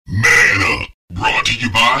to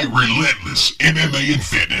you by Relentless MMA and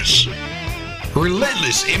Fitness.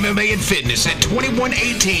 Relentless MMA and Fitness at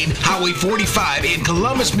 2118 Highway 45 in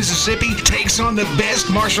Columbus, Mississippi takes on the best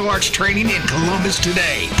martial arts training in Columbus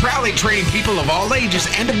today. Proudly training people of all ages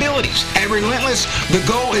and abilities. At Relentless, the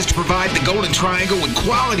goal is to provide the Golden Triangle with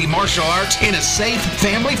quality martial arts in a safe,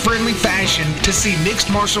 family-friendly fashion to see mixed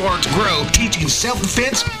martial arts grow, teaching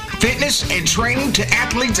self-defense, fitness, and training to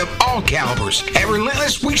athletes of all calibers. At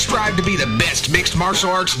Relentless, we strive to be the best mixed martial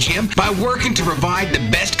arts gym by working to provide the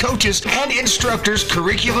best coaches and instructors,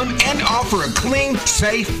 curriculum, and offer a clean,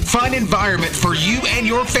 safe, fun environment for you and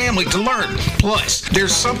your family to learn. Plus,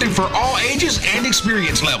 there's something for all ages and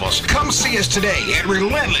experience levels. Come see us today at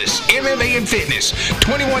Relentless MMA and Fitness,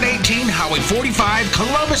 2118 Highway 45,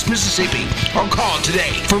 Columbus, Mississippi. Or call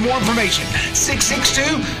today for more information,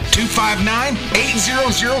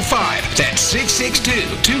 662-259-8005. That's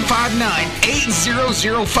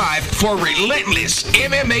 662-259-8005 for Relentless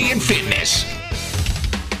MMA and Fitness.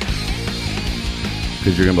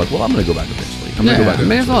 Because you're going to be like, well, I'm going to go back eventually. I'm going to go back I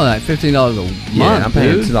mean, it's not like $15 a month. Yeah, I'm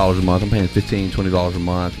paying dude. $10 a month. I'm paying $15, $20 a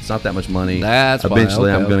month. It's not that much money. That's why. Eventually,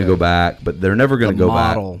 Okay, I'm going to go back, but they're never going to The go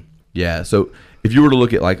model. back. Yeah, so if you were to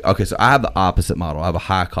look at like, okay, so I have the opposite model. I have a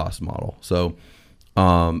high-cost model. So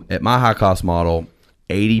at my high-cost model,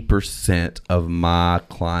 80% of my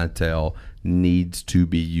clientele needs to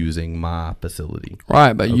be using my facility.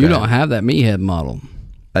 Right, but you Okay. don't have that meathead model.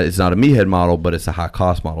 It's not a meathead model, but it's a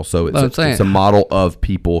high-cost model. So But I'm it's saying- a model of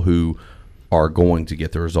people who are going to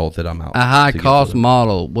get the result that I'm out. A high to get cost to them.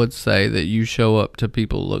 model would say that you show up to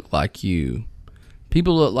people who look like you.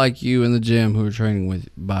 People look like you in the gym who are training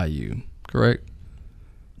by you, correct?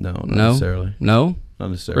 No, not No? necessarily. No?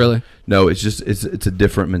 Not necessarily. Really? No, it's just it's a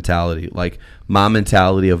different mentality. Like my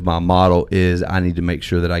mentality of my model is I need to make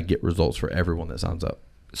sure that I get results for everyone that signs up.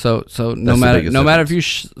 So no That's the matter biggest no matter if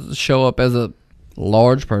difference. you show up as a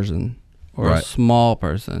large person or a Right. small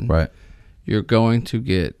person, Right. you're going to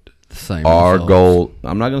get the same Our results. goal,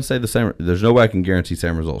 I'm not going to say the same. There's no way I can guarantee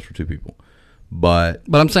same results for two people. But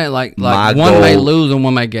But I'm saying like My one may goal- lose and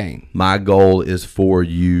one may gain. my goal is for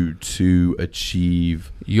you to achieve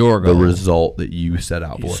Your the goal. result that you set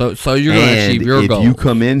out for. So you're going to And achieve your if goal. you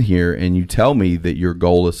come in here and you tell me that your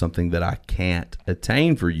goal is something that I can't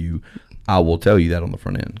attain for you, I will tell you that on the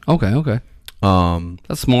front end. Okay. Um,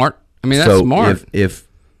 That's smart. I mean, that's so smart. if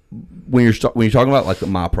when you're talking about like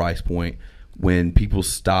my price point, when people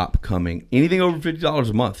stop coming, anything over $50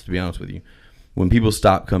 a month, to be honest with you, when people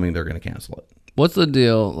stop coming, they're going to cancel it. What's the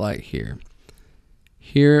deal like here?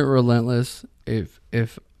 Here at Relentless, if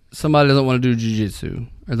somebody doesn't want to do jiu-jitsu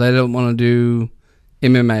or they don't want to do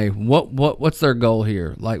MMA, what's their goal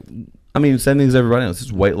here? Like, I mean, same thing as everybody else.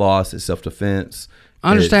 It's weight loss. It's self-defense.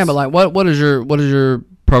 I understand, but like, what is your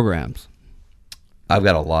programs? I've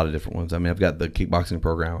got a lot of different ones. I mean, I've got the kickboxing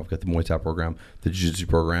program. I've got the Muay Thai program, the jiu-jitsu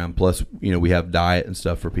program. Plus, we have diet and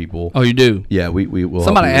stuff for people. Oh, you do? Yeah, we will.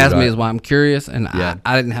 Somebody help you with asked me diet. is why I'm curious, and Yeah.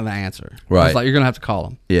 I didn't have an answer. I Right. was like, you're gonna have to call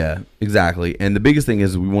them. Yeah, exactly. And the biggest thing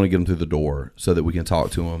is we want to get them through the door so that we can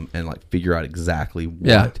talk to them and like figure out exactly what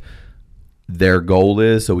Yeah. their goal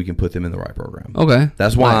is, so we can put them in the right program. Okay,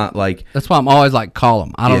 That's why, like, that's why I'm always like, call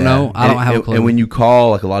them. I don't yeah. know. I don't have a clue. And when you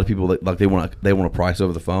call, like, a lot of people like they want a price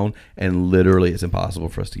over the phone, and literally it's impossible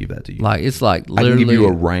for us to give that to you. like, it's like I literally. can give you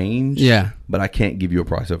a range, Yeah. but I can't give you a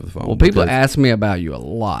price over the phone. Well, people because- ask me about you a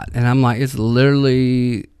lot, and I'm like, it's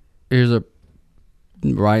literally here's a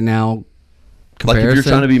right now like comparison. if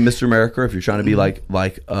you're trying to be Mr. America, if you're trying to be like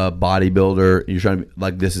a bodybuilder, you're trying to be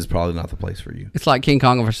like, this is probably not the place for you. It's like King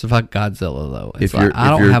Kong versus Godzilla, though. It's If like you're- I if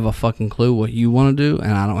don't you're- have a fucking clue what you want to do,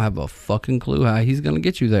 and I don't have a fucking clue how he's gonna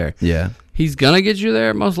get you there. Yeah. He's gonna get you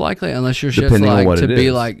there most likely, unless your shit's Depending on like what to it be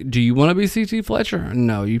is. like, do you want to be CT Fletcher?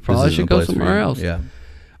 No, you This probably isn't should the go place for somewhere you. else. Yeah.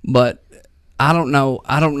 But I don't know.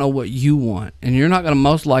 I don't know what you want, and you're not gonna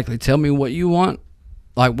most likely tell me what you want.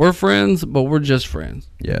 Like, we're friends, but we're just friends.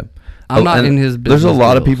 Yeah. I'm not and in his There's a business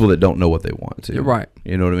lot of deals. people that don't know what they want to. You're right.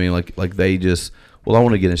 You know what I mean? Like they just, well, I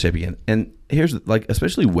want to get in shape again. And here's like,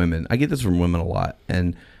 especially women. I get this from women a lot.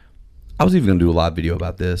 And I was even going to do a live video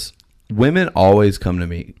about this. Women always come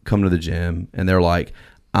to the gym, and they're like,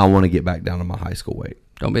 I want to get back down to my high school weight.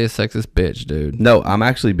 Don't be a sexist bitch, dude. No, I'm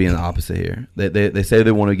actually being the opposite here. They say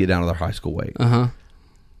they want to get down to their high school weight. Uh-huh.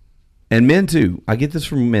 And men too. I get this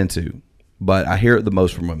from men too. But I hear it the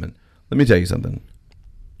most from women. Let me tell you something.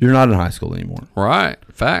 You're not in high school anymore. Right.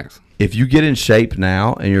 Facts. If you get in shape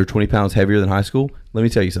now and you're 20 pounds heavier than high school, let me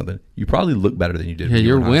tell you something. You probably look better than you did Yeah, when you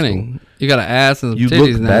you're were in high winning. school. You got an ass and some You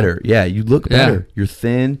titties look now. better. Yeah, you look Yeah. better. You're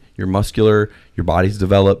thin. You're muscular. Your body's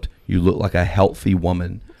developed. You look like a healthy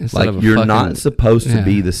woman. Instead of Like a you're fucking- not supposed to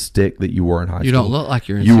be yeah. the stick that you were in high school. You don't look like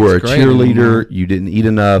you're in You were a sixth grade cheerleader. anymore. You didn't eat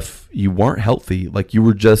enough. You weren't healthy. Like you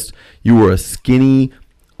were a skinny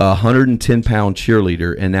 110-pound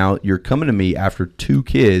cheerleader, and now you're coming to me after 2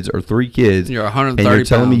 kids or 3 kids. You're 130 and you're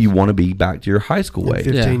telling me pounds. you want to be back to your high school weight,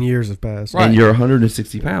 15 years have passed. Right. and you're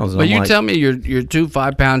 160 pounds. And But I'm you like, tell me your 2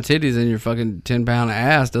 5-pound titties and your fucking 10-pound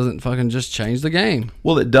ass doesn't fucking just change the game.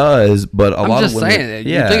 well, it does, but a I'm lot just of women, saying.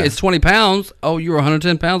 yeah, You think it's 20 pounds. Oh, you were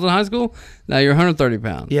 110 pounds in high school. Now you're 130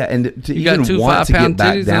 pounds. yeah, and to You even got 2 want to 5-pound get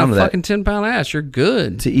back titties down and to a that, fucking 10-pound ass. You're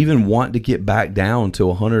good. to even want to get back down to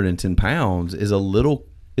 110 pounds is a little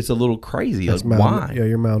crazy. That's Like, why? Yeah,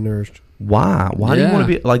 you're malnourished. Why do you Yeah. want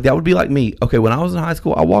to be like that? Would be like me. Okay, when I was in high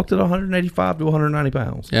school, I walked at 185 to 190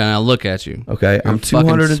 pounds. Yeah, now look at you. Okay, You're I'm a fucking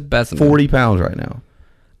 240 pounds right now.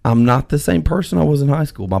 I'm not the same person I was in high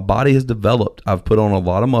school. My body has developed. I've put on a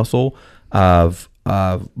lot of muscle. I've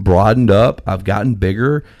broadened up. I've gotten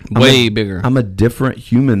bigger. Way bigger. I'm a different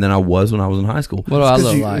human than I was when I was in high school. What do I It's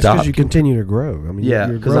look 'cause you, like? it's 'cause Stop. you continue to grow. I mean, Yeah,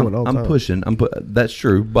 you're because growing all the I'm time. pushing. That's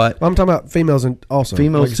true, but I'm talking about females and also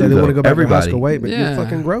Females like you said, too, they want though. to go back to high Everybody. school weight, but Yeah. you're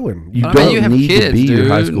fucking growing. you I mean, don't you have need to kids, be your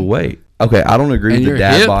high dude. school weight. Okay, I don't agree And with your the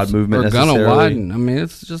dad hips bod movement are necessarily. gonna widen. I mean,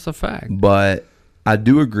 it's just a fact. But I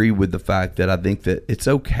do agree with the fact that I think that it's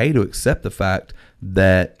okay to accept the fact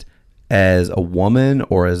that as a woman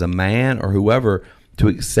or as a man or whoever, to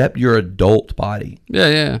accept your adult body. Yeah,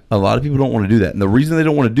 yeah. A lot of people don't want to do that. And the reason they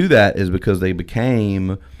don't want to do that is because they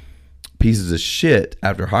became pieces of shit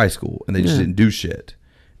after high school and they just didn't do shit.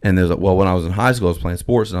 And there's like, well, when I was in high school, I was playing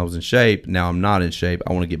sports and I was in shape. Now I'm not in shape.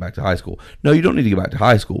 I want to get back to high school. No, you don't need to get back to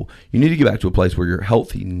high school. You need to get back to a place where you're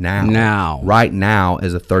healthy now. Now. Right now,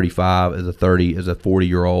 as a 35, as a 30, as a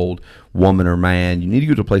 40-year-old woman or man, you need to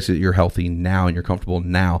go to a place that you're healthy now and you're comfortable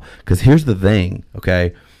now. Because here's the thing,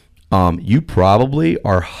 okay? You probably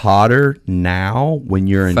are hotter now when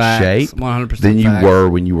you're in Facts. shape 100% than you facts. were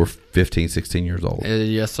when you were 15, 16 years old.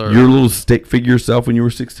 Yes, sir. Your little stick figure self when you were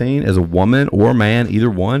 16 as a woman or a man, either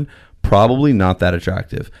one, probably not that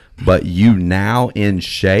attractive. But you now in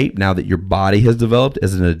shape, now that your body has developed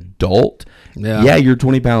as an adult, Yeah. you're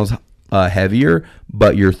 20 pounds heavier,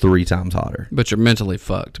 but you're 3 times hotter. But you're mentally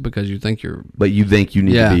fucked because you think you're. But you think you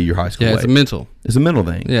need Yeah. to be your high school Yeah, weight. it's mental. It's a mental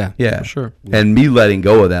thing. Yeah, Yeah. for sure. And me letting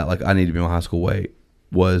go of that, like I need to be my high school weight,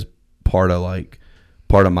 was part of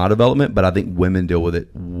my development, but I think women deal with it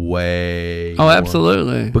way Oh, more.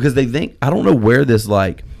 absolutely. Because they think, I don't know where this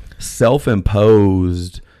like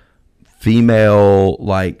self-imposed female,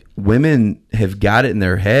 like women have got it in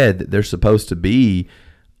their head that they're supposed to be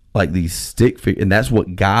like these stick figures, and that's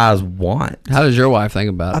what guys want. How does your wife think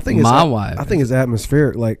about it? I think my it's, wife. I think it's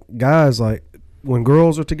atmospheric. Like guys, like when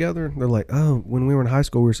girls are together, they're like, "Oh, when we were in high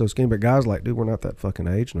school, we were so skinny." But guys, like, dude, we're not that fucking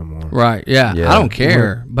age no more. Right. Yeah. Yeah. I don't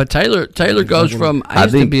care. But Taylor goes from I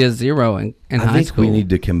used to think- be a 0 in I high think school. we need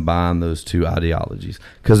to combine those two ideologies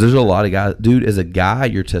because there's a lot of guys, dude. As a guy,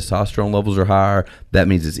 your testosterone levels are higher. That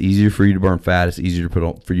means it's easier for you to burn fat. It's easier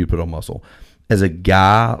for you to put on muscle. As a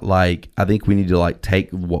guy, like I think we need to like take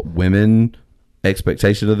what women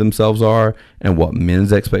expectation of themselves are and what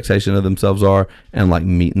men's expectation of themselves are and like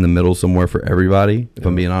meet in the middle somewhere for everybody, if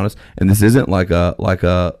I'm being honest. And this isn't like a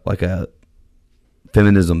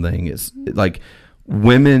feminism thing. It's like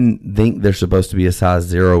women think they're supposed to be a size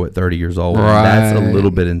 0 at 30 years old. Right. That's a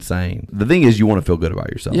little bit insane. The thing is, you want to feel good about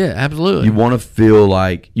yourself. Yeah, absolutely. You want to feel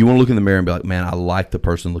like you want to look in the mirror and be like, man, I like the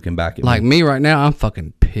person looking back at Like me. me right now, I'm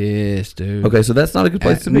fucking pissed, dude. Okay, so that's not a good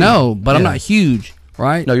place to be. No, but I'm Yeah. not huge,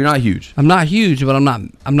 right? No, you're not huge. I'm not huge, but I'm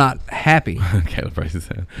not happy. Caleb Price is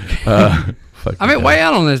saying. I mean, way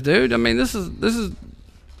out on this, dude. I mean, this is.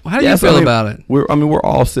 How do Yeah, you so, feel I mean, about it? We're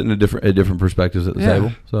all sitting at different perspectives at the Yeah.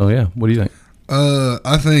 table. So yeah, what do you think?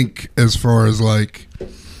 I think as far as like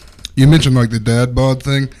you mentioned like the dad bod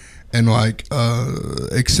thing and like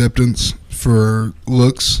acceptance for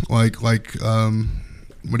looks like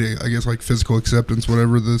what do you, I guess like physical acceptance,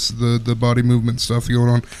 whatever the body movement stuff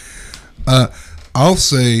going on. I'll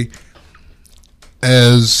say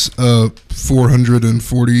as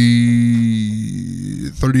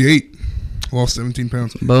 38 lost 17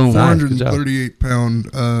 pounds. Boom. Nice, good job. 438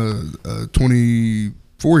 pound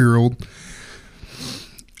 24-year-old.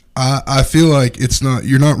 I feel like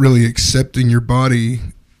you're not really accepting your body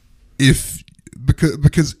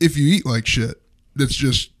because if you eat like shit,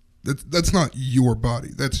 that's not your body.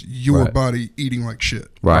 That's your Right. body eating like shit.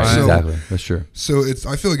 Right, So, exactly. That's true. So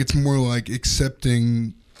I feel like it's more like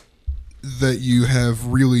accepting that you have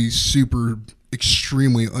really super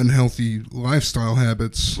extremely unhealthy lifestyle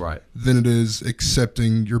habits Right. than it is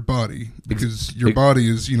accepting your body, because your body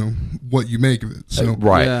is, what you make of it. So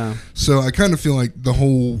Right. Yeah. so I kind of feel like the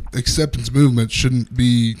whole acceptance movement shouldn't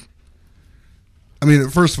be. I mean,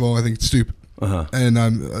 first of all, I think it's stupid, and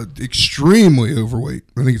I'm extremely overweight.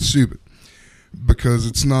 I think it's stupid because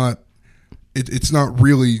it's not. It's not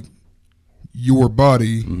really your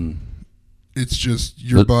body. It's just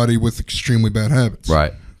your body with extremely bad habits.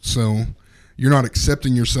 Right. So you're not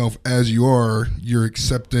accepting yourself as you are. You're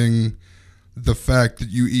accepting the fact that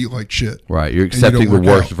you eat like shit. Right. You're and you don't accepting the work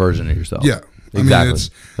worst out. version of yourself. Yeah. Exactly. I mean,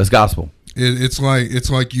 That's gospel. it's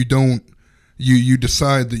like you don't. You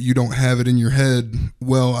decide that you don't have it in your head.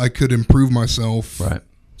 Well, I could improve myself. Right.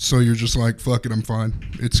 So you're just like, fuck it, I'm fine.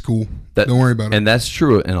 It's cool. Don't worry about it. And that's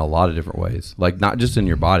true in a lot of different ways. Like not just in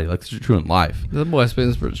your body, like it's true in life. The boy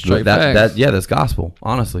spins straight That's facts. that's gospel.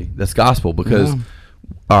 Honestly, that's gospel because,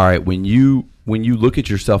 all right, when you look at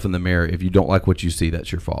yourself in the mirror, if you don't like what you see,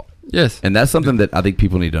 that's your fault. Yes. And that's something that I think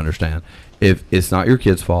people need to understand. If it's not your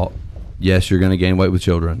kid's fault, yes, you're going to gain weight with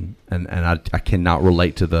children, and I cannot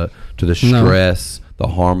relate to the stress, the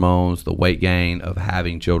hormones, the weight gain of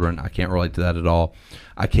having children. I can't relate to that at all.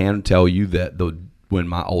 I can tell you that when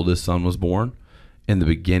my oldest son was born, in the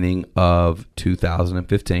beginning of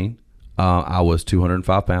 2015, I was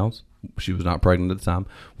 205 pounds. She was not pregnant at the time.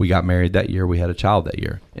 We got married that year. We had a child that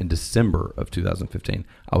year. In December of 2015,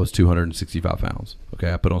 I was 265 pounds.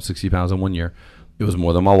 Okay, I put on 60 pounds in 1 year. It was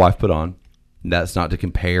more than my wife put on. That's not to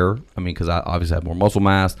compare. I mean, because I obviously had more muscle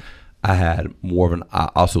mass. I had more of I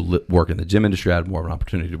also work in the gym industry. I had more of an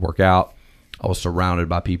opportunity to work out. I was surrounded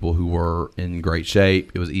by people who were in great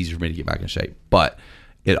shape. It was easy for me to get back in shape. But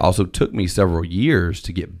it also took me several years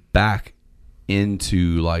to get back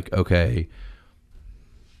into like, okay,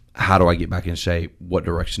 how do I get back in shape? What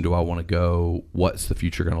direction do I want to go? What's the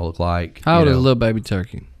future going to look like? How old is little baby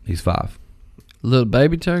turkey? He's 5. Little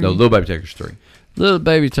baby turkey? No, little baby turkey's 3. Little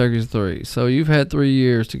baby turkey's 3. So you've had 3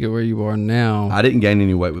 years to get where you are now. I didn't gain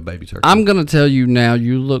any weight with baby turkey. I'm going to tell you now,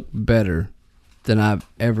 you look better than I've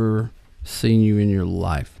ever seen you in your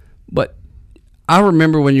life. But I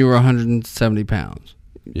remember when you were 170 pounds.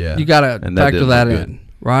 Yeah. You got to factor didn't that look in, good.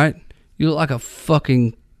 right? You look like a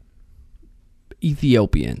fucking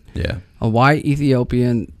Ethiopian. Yeah. A white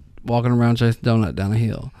Ethiopian walking around chasing donut down a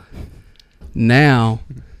hill. Now,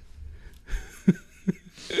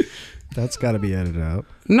 That's got to be edited out.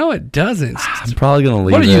 no, it doesn't. I'm probably going to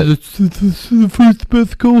leave What are you, it, the first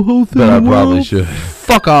best co-host in but the I world? probably should.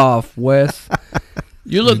 Fuck off, Wes.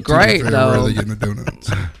 You look To be great, fair, though. Really getting the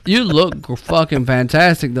donuts. You look fucking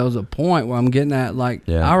fantastic. There's a point where I'm getting at, like,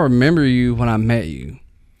 Yeah. I remember you when I met you.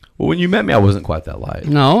 Well, when you met me, I wasn't quite that light.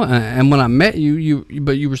 No, and when I met you,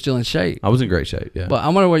 but you were still in shape. I was in great shape, yeah. But I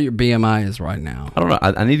wonder what your BMI is right now. I don't know.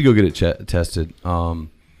 I need to go get it tested.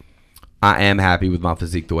 I am happy with my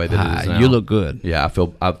physique the way that it is now. You look good. Yeah, I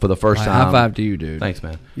feel for the first High time. five to you, dude. Thanks,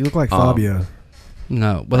 man. You look like Fabio.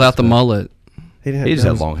 No, without the mullet. He didn't He just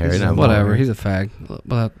had long hair. He didn't have long Whatever. hair. He's a fag.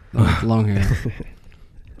 Without the long hair.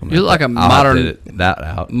 I mean, You look like a I'll have to modern- edit that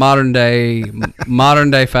out.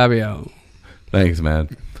 modern day Fabio. Thanks, man.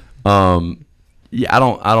 Yeah,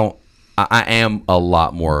 I am a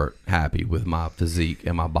lot more happy with my physique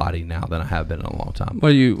and my body now than I have been in a long time.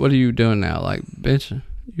 What are you doing now? Like benching?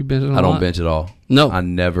 You benching? I don't bench at all. No. I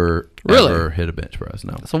never Really? ever hit a bench press.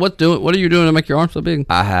 No. So what are you doing to make your arms so big?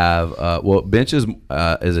 I have bench is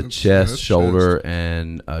a chest, that's shoulder,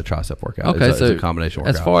 and a tricep workout. Okay, it's so a combination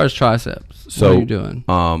workout. as far as triceps, So what are you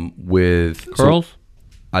doing? With Curls? so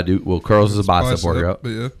I do. Well, curls is a bicep workout. But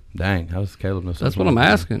yeah. Dang, how does Caleb know? That's something what I'm like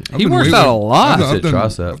asking. I've He been works weightlifting- out a lot. I said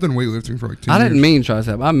tricep. I've done weightlifting for like 2 I years. didn't mean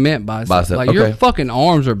tricep. I meant bicep. Bicep, Like your okay. fucking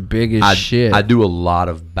arms are big as that? shit. I do a lot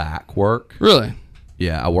of back work. Really?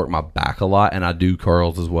 Yeah, I work my back a lot, and I do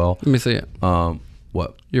curls as well. Let me see it.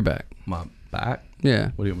 What? Your back. My back?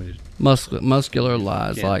 Yeah. What do you want me to? Muscular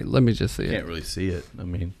lies. Can't- Like, let me just see I can't it. really see it. I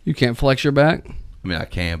mean, You can't flex your back? I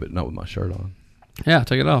can, but not with my shirt on. Yeah,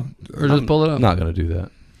 take it off. Or just pull it up I'm not gonna do that.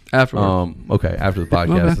 afterwards. Okay, after the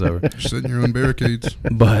podcast is over. You're setting your own barricades.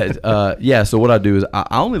 But yeah, so what I do is I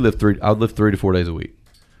only lift 3. I lift 3 to 4 days a week.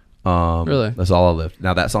 Really? That's all I lift.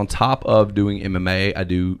 Now that's on top of doing MMA. I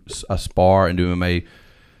do a spar and do MMA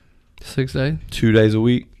 6 days? 2 days a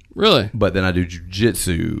week. Really? But then I do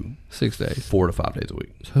jiu-jitsu 6 days. 4 to 5 days a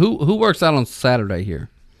week. So who works out on Saturday here?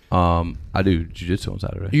 I do jiu-jitsu on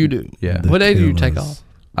Saturday. You do? Yeah. What day do you take killers. off?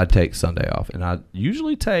 I take Sunday off, and I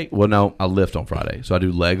usually take. Well, no, I lift on Friday, so I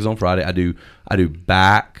do legs on Friday. I do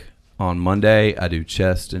back on Monday. I do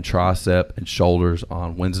chest and tricep and shoulders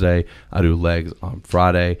on Wednesday. I do legs on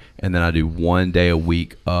Friday, and then I do 1 day a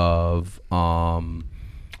week of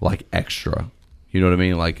like extra. You know what I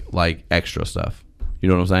mean? Like extra stuff. You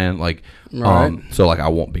know what I'm saying? Like, Right. So like I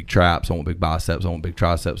want big traps, I want big biceps, I want big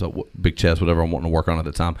triceps, big chest, whatever I'm wanting to work on at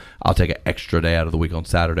the time. I'll take an extra day out of the week on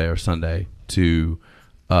Saturday or Sunday to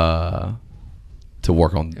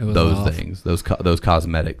work on It was those off. things, those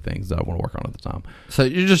cosmetic things that I want to work on at the time. So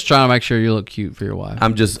you're just trying to make sure you look cute for your wife.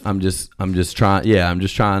 I'm just trying. Yeah, I'm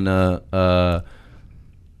just trying to.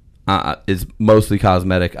 It's mostly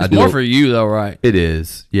cosmetic. It's more for you though, right? It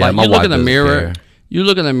is. Yeah, Like, my you wife look in the doesn't mirror. care. You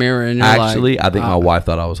look in the mirror and you're Actually, like, I think my wife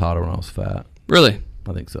thought I was hotter when I was fat. really,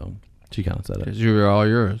 I think so. She kind of said it. because you were all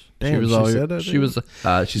yours. Damn, she was she all said yours. that, She dude? was.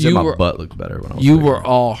 She said You my were- butt looked better when I was. You bigger. were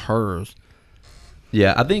all hers.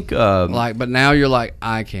 Yeah, I think. Like, but now you're like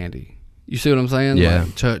eye candy. You see what I'm saying? Yeah.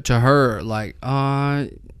 Like, to her, like,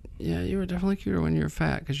 yeah, you were definitely cuter when you were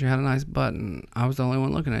fat because you had a nice butt, and I was the only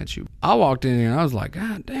one looking at you. I walked in here and I was like,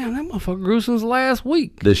 God damn, that motherfucker grew since last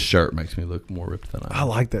week. This shirt makes me look more ripped than I I am.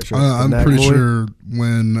 like that shirt. I'm The pretty Knack Boy. sure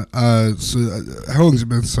when how long has it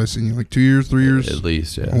been since I seen you? Like 2 years, 3 years? At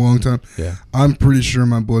least, A yeah. long time. Yeah. I'm pretty sure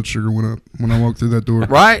my blood sugar went up when I walked through that door.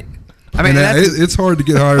 Right? I mean, And that's, it's hard to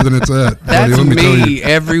get higher than it's at. buddy, that's let me tell you. me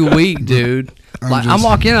every week, dude. Like, I'm just-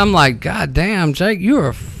 walking in, I'm like, God damn, Jake, you're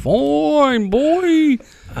a fine boy.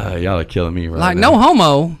 Y'all are killing me right Like, now. no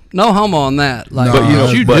homo on that. Like, But, you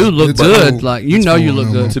know, you but do look it's good. cool. Like, you It's know you cool, look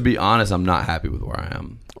no good. more. To be honest, I'm not happy with where I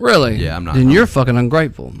am. Really? Yeah, I'm not. Then you're fucking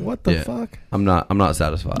ungrateful. What the Yeah. fuck? I'm not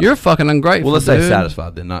satisfied. You're fucking ungrateful. well, let's say dude.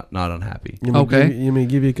 satisfied then, not unhappy. You mean Okay. You mean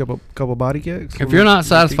give you a couple body kicks? If you're not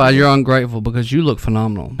satisfied, you're ungrateful because you look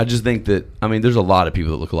phenomenal. I just think that there's a lot of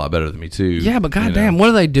people that look a lot better than me too. Yeah, but you know? goddamn, what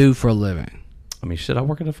do they do for a living? I mean, shit, I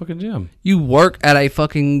work at a fucking gym. You work at a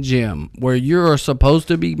fucking gym where you're supposed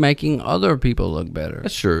to be making other people look better.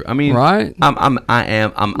 That's true. I mean, Right?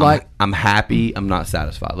 I'm happy. I'm not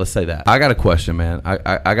satisfied. Let's say that. I got a question, man.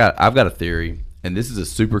 I've got a theory, and this is a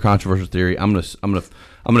super controversial theory. I'm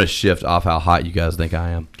gonna shift off how hot you guys think I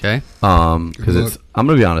am. Okay. Because it's. I'm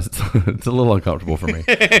gonna be honest. It's a little uncomfortable for me.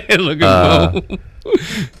 Look at Mo.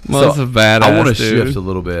 Mo's a badass. I want to dude. shift a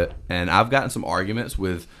little bit, and I've gotten some arguments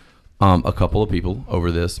with a couple of people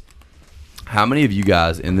over this. How many of you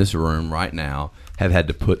guys in this room right now have had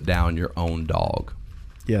to put down your own dog?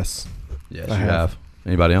 Yes, Yes, I you have.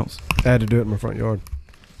 Anybody else? I had to do it in my front yard.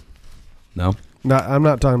 No. I'm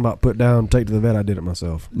not talking about put down, take to the vet. I did it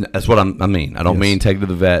myself. That's what I mean. I don't Yes. mean take it to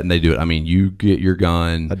the vet and they do it. I mean you get your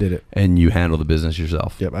gun. I did it. And you handle the business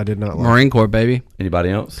yourself. Yep, I did not like Marine Corps, baby. Anybody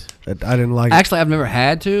else? it. I didn't like it. Actually, I've never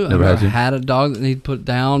had to. Never I've had to? had a dog that needed put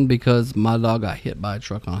down because my dog got hit by a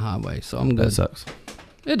truck on a highway. So I'm good. That sucks.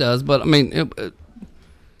 It does, but I mean, it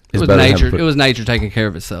It's was better than having nature. put- It was nature taking care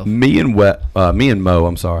of itself. Me and Mo,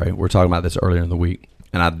 I'm sorry, we're talking about this earlier in the week,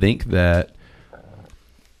 and I think that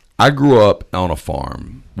I grew up on a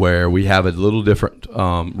farm where we have a little different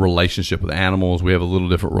relationship with animals. We have a little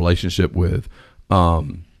different relationship with our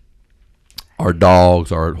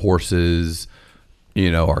dogs, our horses,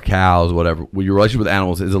 our cows, whatever. Well, your relationship with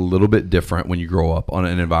animals is a little bit different when you grow up on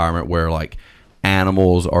an environment where like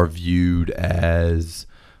animals are viewed as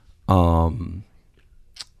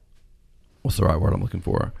what's the right word I'm looking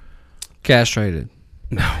for? Castrated.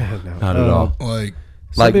 Not at all. Like,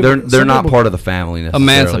 Like people- they're some not people- part of the family necessarily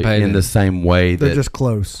Emancipated. in the same way They're that just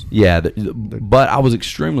close. yeah. But I was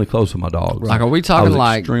extremely close with my dogs. Like, are we I talking was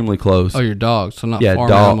like? extremely close. Oh, your dogs. So not yeah, farm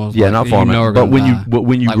dog. animals. Yeah, like, not you farm. know are But gonna when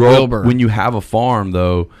die. you Like grow Wilbur. up, when you have a farm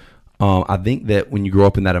though, I think that when you grow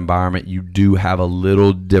up in that environment, you do have a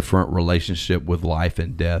little different relationship with life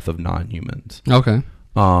and death of non-humans. Okay.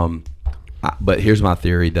 But here's my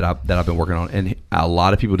theory that I've been working on, and a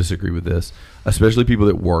lot of people disagree with this, especially people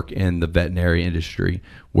that work in the veterinary industry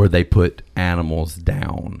where they put animals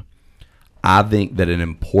down. I think that an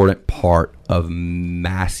important part of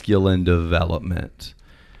masculine development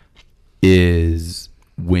is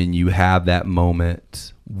when you have that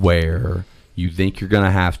moment where you think you're going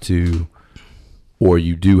to have to, or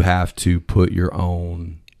you do have to put your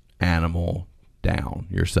own animal down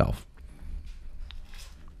yourself.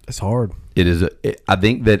 It's hard. It is. I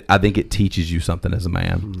think it teaches you something as a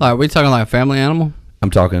man. Like, are we talking like a family animal? I'm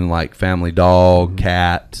talking like family dog,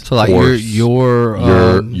 cat. So like horse, your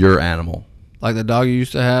animal. like the dog you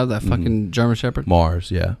used to have, that fucking German Shepherd. Mars.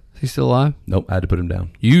 Yeah. Is he still alive? Nope. I had to put him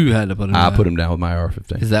down. You had to put him. I down. put him down with my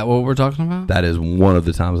AR-15. Is that what we're talking about? That is one of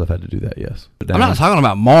the times I've had to do that. Yes. I'm not talking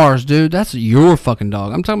about Mars, dude. That's your fucking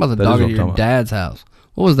dog. I'm talking about the That is dog what at I'm your talking about. dad's house.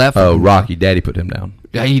 What was that? Oh, fucking Rocky. Daddy put him down. dog?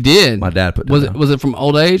 Yeah, he did. My dad put him Was down. it from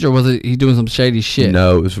old age or was it he doing some shady shit?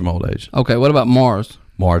 No, it was from old age. Okay, what about Mars?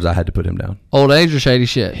 Mars, I had to put him down. Old age or shady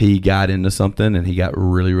shit? He got into something and he got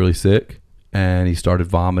really, really sick, and he started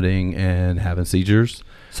vomiting and having seizures.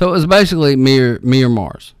 So it was basically me or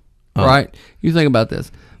Mars. right? You think about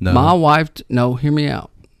this. No. My wife, no, hear me out.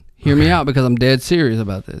 Hear me out because I'm dead serious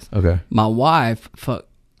about this. Okay. My wife,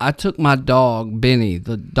 I took my dog, Benny,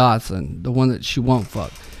 the Dachshund, the one that she won't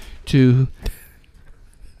fuck, to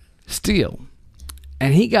steal.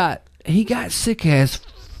 And he got sick as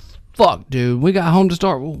fuck, dude. We got home to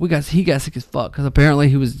start. He got sick as fuck because apparently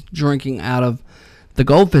he was drinking out of the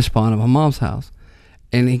goldfish pond of my mom's house,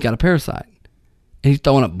 and he got a parasite. And he's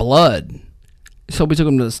throwing up blood. So we took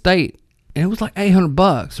him to the state, and it was like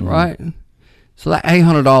 $800, right? So that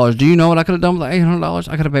 $800, do you know what I could have done with that $800?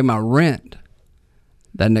 I could have paid my rent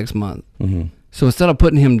that next month. Mm-hmm. So instead of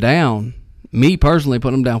putting him down, me personally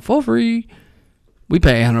putting him down for free, we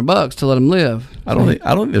pay $800 to let him live. I don't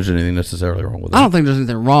think there's anything necessarily wrong with it. I don't think there's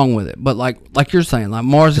anything wrong with it, but like you're saying, like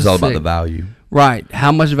Mars It's is all sick. about the value. Right.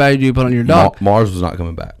 How much value do you put on your dog? Mars was not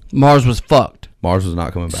coming back. Mars was fucked. Mars was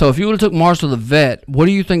not coming back. So if you would have took Mars to the vet, what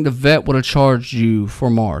do you think the vet would have charged you for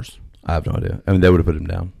Mars? I have no idea. I mean, they would have put him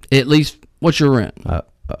down. At least, what's your rent? I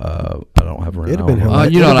don't have rent. It'd have I been don't know. hell.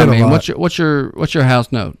 You know what I It'd have been mean. a lot. What's your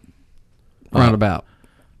house note? Roundabout.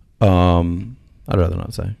 I'd rather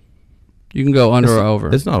not say. You can go under or over.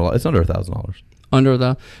 It's not a lot. It's under $1,000. Under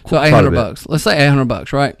the so Quite a $800. Let's say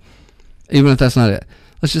 $800, right? Even if that's not it.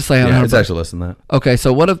 Let's just say $800. Yeah, it's actually less than that. Okay,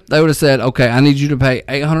 so what if they would have said, "Okay, I need you to pay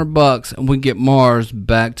 $800 and we get Mars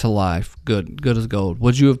back to life, good as gold"?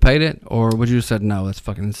 Would you have paid it, or would you have said, "No, that's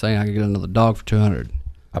fucking insane. I could get another dog for $200"?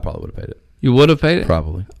 I probably would have paid it. You would have paid it.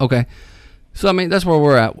 Probably. Okay, so I mean that's where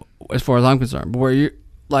we're at as far as I'm concerned. But where you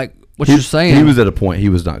like what you're saying, He was at a point he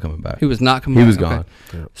was not coming back. he was not coming. He back. was Okay.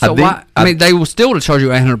 gone. So I think- why? I mean, they will still to charge you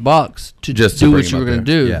 $800 to Just to do bring what him you were up going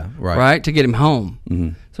to there. do. Yeah, right. to get him home. Mm-hmm.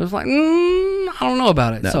 So it's like, I don't know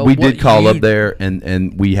about it. Now, So we what did call you- up there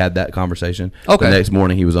and we had that conversation. Okay. The next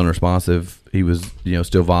morning he was unresponsive. He was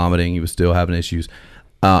still vomiting. He was still having issues.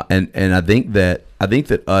 And I think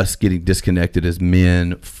that us getting disconnected as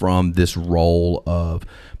men from this role of,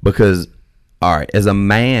 because all right, as a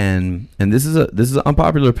man, and this is an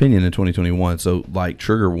unpopular opinion in 2021. So like,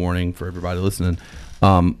 trigger warning for everybody listening.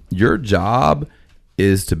 Your job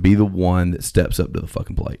is to be the one that steps up to the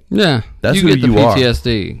fucking plate. Yeah, That's you who get the you are.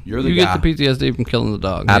 PTSD. You're the you guy. get the PTSD from killing the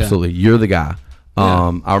dog. Yeah. Absolutely, you're the guy.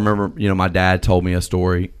 Yeah. I remember, my dad told me a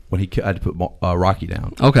story when he had to put Rocky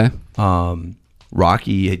down. Okay.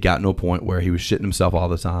 Rocky had gotten to a point where he was shitting himself all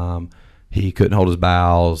the time. He couldn't hold his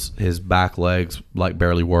bowels. His back legs like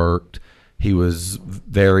barely worked. He was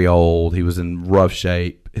very old. He was in rough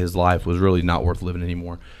shape. His life was really not worth living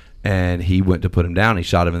anymore. And he went to put him down. He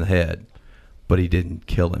shot him in the head, but he didn't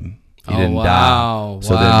kill him. He didn't wow. die.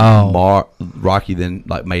 So Wow. then Rocky then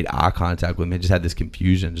like made eye contact with him. He just had this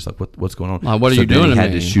confusion, just like what's going on. Like, what are So you then doing He to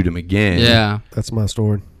had me? to shoot him again. Yeah. That's my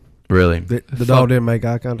story. Really. The dog didn't make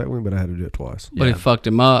eye contact with me, but I had to do it twice. But he Yeah. fucked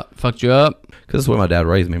him up. Fucked you up. Because that's the way my dad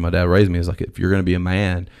raised me. My dad raised me as like, if you're going to be a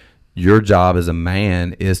man, your job as a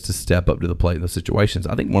man is to step up to the plate in those situations.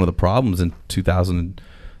 I think one of the problems in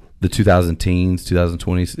the 2010s,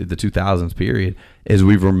 2020s, the 2000s period is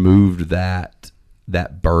we've removed that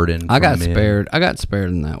burden. I got from men. spared. I got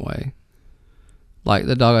spared in that way. Like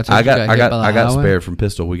the dog I told I you got hit by the I got highway? spared from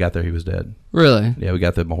pistol. We got there, he was dead. Really? Yeah, we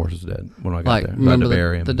got there. My horse was dead when I got Like there. remember I had to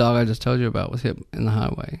bury him. the dog I just told you about was hit in the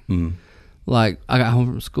highway. Mm. Like I got home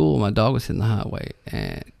from school, my dog was hitting the highway,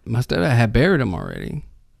 and my stepdad had buried him already.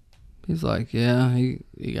 He's like, yeah, he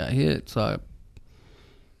got hit, so I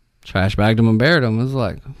trash bagged him and buried him. It was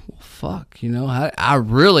like, well, fuck, I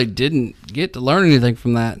really didn't get to learn anything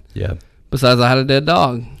from that. Yeah. Besides, I had a dead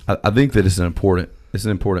dog. I think that it's an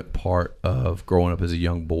important part of growing up as a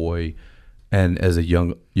young boy and as a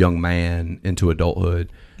young man into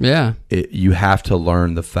adulthood. Yeah, You have to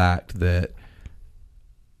learn the fact that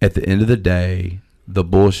at the end of the day, the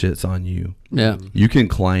bullshit's on you. yeah, You can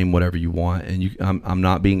claim whatever you want, and I'm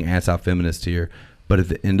not being anti-feminist here, but at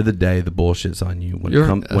the end of the day, the bullshit's on you. When it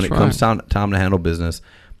That's comes time to handle business,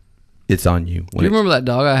 it's on you. Do you remember that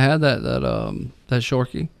dog I had, that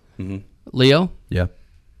Shorkie, Mhm. Leo? Yeah.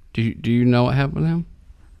 Do you know what happened to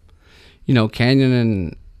him? Canyon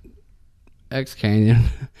and ex-Canyon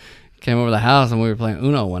came over the house and we were playing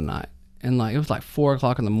Uno one night. And it was like 4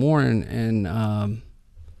 o'clock in the morning and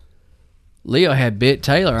Leo had bit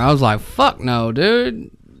Taylor. I was like, fuck no, dude.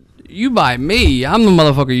 You bite me. I'm the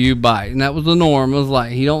motherfucker you bite. And that was the norm. It was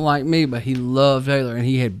like, he don't like me, but he loved Taylor. And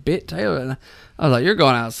he had bit Taylor. And I was like, you're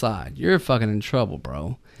going outside. You're fucking in trouble,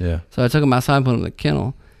 bro. Yeah. So I took him outside and put him in the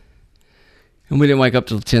kennel. And we didn't wake up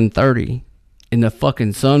till 10:30. And the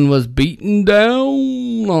fucking sun was beating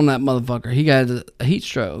down on that motherfucker. He got a heat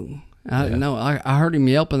stroke. I didn't know. I heard him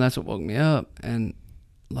yelping. That's what woke me up. And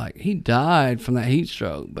he died from that heat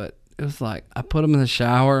stroke. But it was like, I put him in the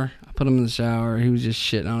shower. I put him in the shower. He was just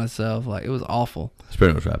shitting on himself. Like, it was awful. It's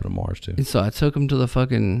pretty much what happened to Mars too. And so I took him to the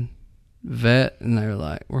fucking vet, and they were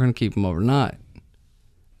like, we're going to keep him overnight.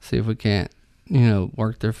 See if we can't,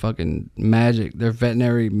 work their fucking magic, their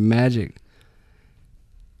veterinary magic.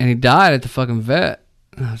 And he died at the fucking vet.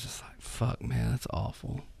 And I was just like, fuck, man, that's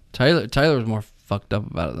awful. Taylor was more fucked up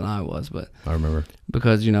about it than I was, but I remember.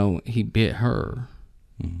 because, he bit her,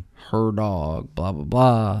 her dog, blah, blah,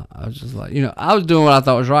 blah. I was just like, I was doing what I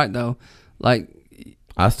thought was right, though. Like,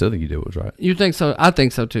 I still think you did what was right. you think so? I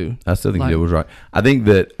think so, too. I still think you did what was right. I think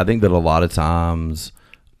that a lot of times,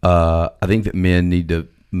 I think that men need to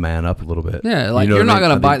man up a little bit. Yeah, like, you're not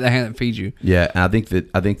going to bite the hand that feeds you. Yeah, and I think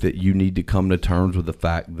that you need to come to terms with the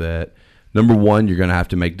fact that, number one, you're going to have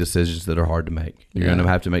to make decisions that are hard to make. You're going to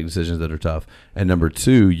have to make decisions that are tough. And number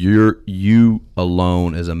two, you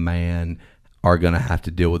alone as a man are going to have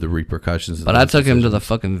to deal with the repercussions of But those I took him to decisions. the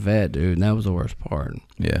fucking vet, dude, and that was the worst part.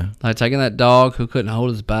 Yeah. Like, taking that dog who couldn't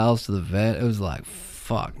hold his bowels to the vet, it was like,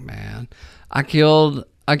 fuck, man. I killed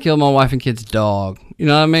my wife and kid's dog. You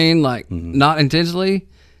know what I mean? Like, not intentionally.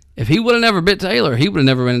 If he would have never bit Taylor, he would have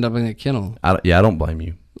never ended up in that kennel. I don't blame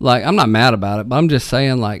you. Like, I'm not mad about it, but I'm just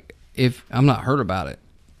saying, like, if I'm not hurt about it.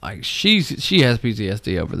 Like, she has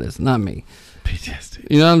PTSD over this, not me.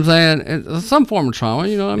 PTSD. You know what I'm saying? It's some form of trauma,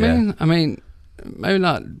 you know what I Yeah. mean? I mean, maybe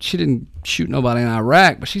not, she didn't shoot nobody in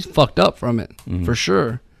Iraq, but she's fucked up from it, for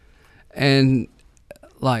sure. And,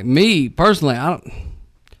 like, me, personally,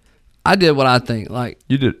 I did what I think. Like,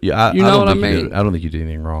 You did. Yeah. You know what I think you mean? did- I don't think you did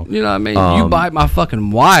anything wrong. you know what I mean? You bite my fucking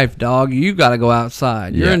wife, dog, you got to go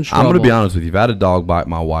outside. You're in trouble. I'm going to be honest with you. If I had a dog bite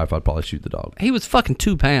my wife, I'd probably shoot the dog. He was fucking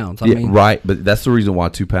 2 pounds. I Yeah, mean, right. But that's the reason why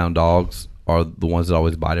 2-pound dogs are the ones that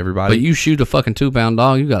always bite everybody. but you shoot a fucking 2 pound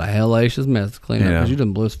dog, you got a hellacious mess to clean up Yeah. because you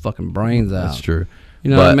done blew his fucking brains out. That's true. You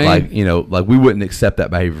know but what I mean? like we wouldn't accept that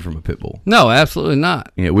behavior from a pit bull. No, absolutely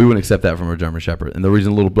not. We wouldn't accept that from a German Shepherd. And the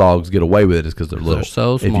reason little dogs get away with it is because they're little.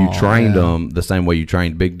 so If you small, trained yeah. them the same way you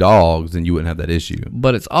trained big dogs, then you wouldn't have that issue.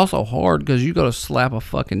 But it's also hard because you go to slap a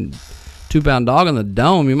fucking 2 pound dog in the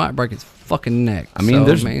dome, you might break its fucking neck. I mean, So,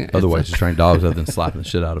 there's it's other ways to train dogs other than slapping the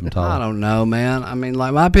shit out of them. I Tyler. don't know, man. I mean,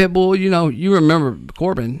 like my pit bull, you remember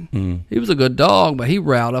Corbin. He was a good dog, but he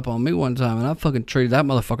riled up on me one time, and I fucking treated that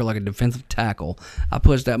motherfucker like a defensive tackle. I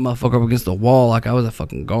pushed that motherfucker up against the wall like I was a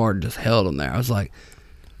fucking guard, just held him there. I was like,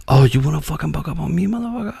 oh, you want to fucking buck up on me,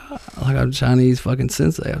 motherfucker? Like I'm a Chinese fucking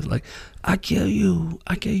sensei. I was like, I kill you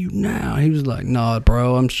now. He was like, no,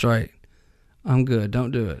 bro, I'm straight. I'm good.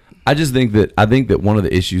 Don't do it. I think that one of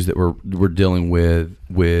the issues that we're dealing with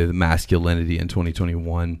masculinity in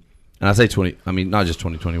 2021, and I say not just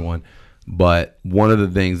 2021, but one of the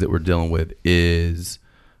things that we're dealing with is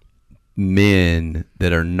men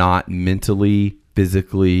that are not mentally,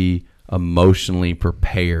 physically, emotionally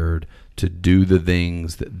prepared to do the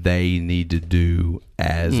things that they need to do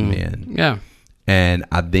as men. Yeah. And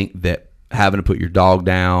I think that having to put your dog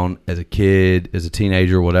down as a kid, as a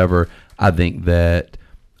teenager, whatever, I think that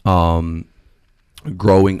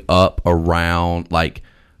growing up around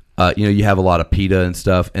you have a lot of PETA and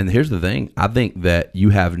stuff. And here's the thing: I think that you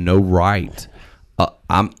have no right.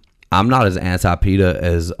 I'm not as anti-PETA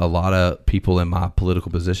as a lot of people in my political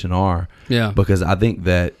position are. Yeah. Because I think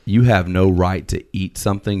that you have no right to eat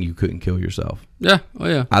something you couldn't kill yourself. Yeah. Oh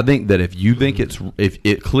yeah. I think that if you think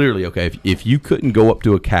if you couldn't go up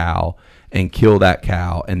to a cow and kill that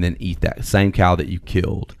cow and then eat that same cow that you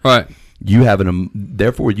killed, Right.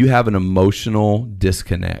 therefore you have an emotional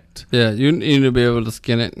disconnect. Yeah, you need to be able to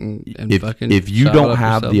skin it and fucking. If you chop it don't up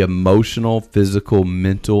have yourself. the emotional, physical,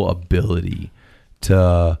 mental ability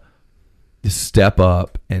to step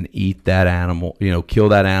up and eat that animal, kill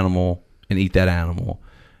that animal and eat that animal,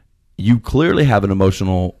 you clearly have an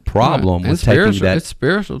emotional problem Right. with And taking spiritual. that It's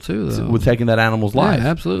spiritual too, though. with taking that animal's life. Yeah,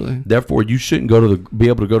 absolutely. Therefore, you shouldn't be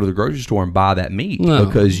able to go to the grocery store and buy that meat No.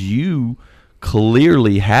 because you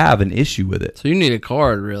clearly have an issue with it. So you need a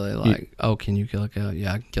card, really. Like, oh, can you kill a cow?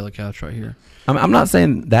 Yeah, I can kill a cow. It's right here. I'm not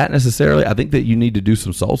saying that necessarily. I think that you need to do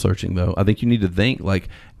some soul searching, though. I think you need to think, like,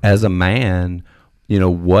 as a man,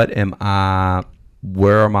 what am I?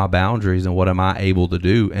 Where are my boundaries, and what am I able to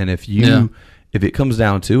do? And if it comes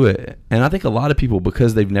down to it, and I think a lot of people,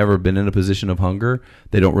 because they've never been in a position of hunger,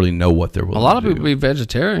 they don't really know what they're willing A lot to of do. people be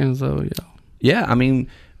vegetarians, though. Yeah. Yeah, I mean,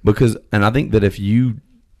 and I think that if you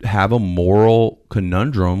have a moral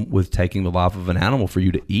conundrum with taking the life of an animal for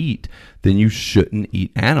you to eat, then you shouldn't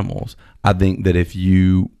eat animals. I think that if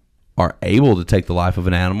you are able to take the life of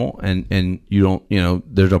an animal and you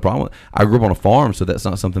don't, there's no problem. I grew up on a farm, so that's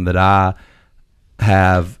not something that I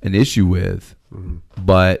have an issue with.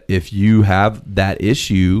 But if you have that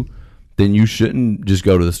issue, then you shouldn't just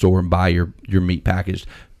go to the store and buy your meat packaged.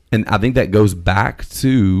 And I think that goes back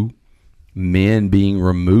to men being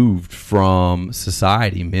removed from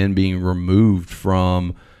society, men being removed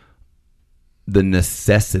from the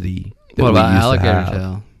necessity that What we about used to alligator have.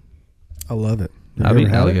 tail? I love it. I've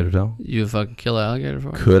eaten alligator tail. You would fucking kill an alligator for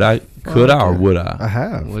it? Could I or would I? I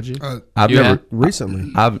have Would you? I've You never. have?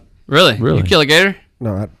 recently. I've Really? Really? You kill a gator?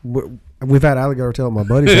 No, we've had alligator tail at my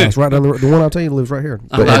buddy's house. Right down the one I'll tell you lives right here.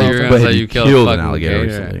 I thought you were going to say you killed a an fucking alligator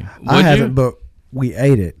gator. recently. I Would haven't, you? but we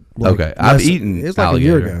ate it. Okay, I've eaten It's like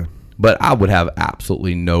alligator, a year ago. but I would have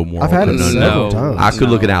absolutely no moral I've had it conundrum. several times. I could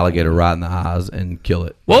look No. an alligator right in the eyes and kill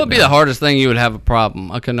it. What would be the hardest thing you would have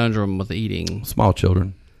a conundrum with eating? Small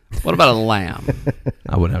children. What about a lamb?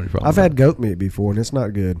 I wouldn't have any problem. I've with had goat meat before, and it's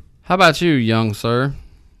not good. How about you, young sir?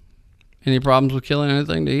 Any problems with killing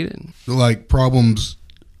anything to eat it? Like problems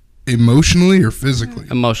emotionally or physically?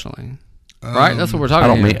 Emotionally. Right? That's what we're that. I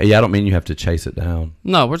talking don't about. mean. Yeah, I don't mean you have to chase it down.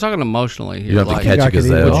 No, we're talking emotionally here. You don't have Like, to catch I a could eat it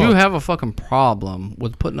gazelle. would all. you have a fucking problem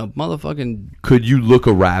with putting a motherfucking... Could you look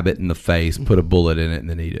a rabbit in the face, put a bullet in it, and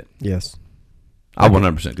then eat it? Yes. I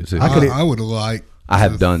 100% could see I that. could eat- I would like. I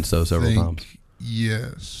have to done so several think times.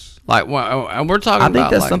 Yes. Like, and we're talking I think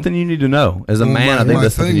about... that's like, something you need to know. As a Well, man, my- I think my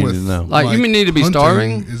that's something thing you need to know. Like, you need to be hunting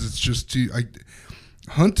starving? Is it's just too.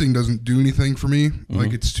 Hunting doesn't do anything for me. Mm-hmm.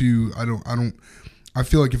 Like it's too. I don't. I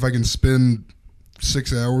feel like if I can spend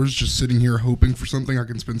 6 hours just sitting here hoping for something, I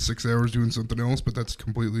can spend 6 hours doing something else. But that's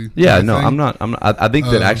completely. Yeah, my no, thing. I'm not. I think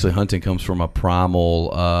that actually hunting comes from a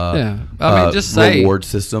primal Yeah. I mean, just say... reward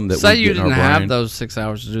system that Say we you get in our didn't have brain. those 6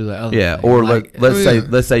 hours to do that other Yeah, thing. or Like,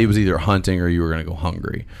 let's say it was either hunting or you were going to go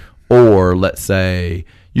hungry, or let's say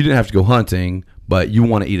you didn't have to go hunting, but you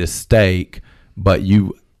want to eat a steak, but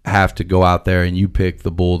you have to go out there and you pick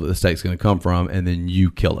the bull that the steak's going to come from, and then you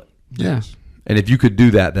kill it. Yeah. And if you could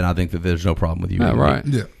do that, then I think that there's no problem with you. Yeah, eating right.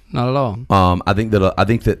 Yeah. Not at all. I think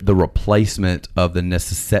that the replacement of the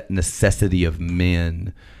necessity of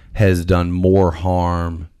men has done more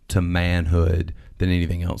harm to manhood than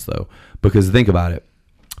anything else, though. Because think about it,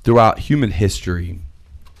 throughout human history,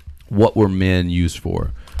 what were men used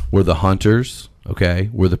for? We're the hunters, okay?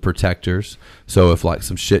 We're the protectors. So if like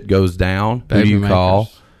some shit goes down, who do Baby you call?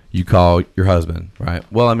 makers. You call your husband, right?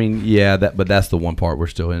 Well, I mean, yeah, but that's the one part we're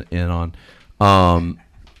still in on.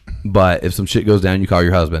 But if some shit goes down, you call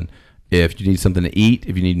your husband. If you need something to eat,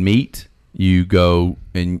 if you need meat, you go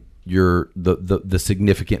and you're the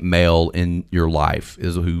significant male in your life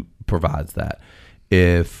is who provides that.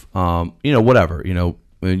 If whatever,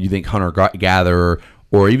 when you think hunter gatherer,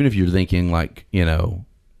 or even if you're thinking like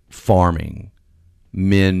farming,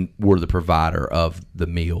 men were the provider of the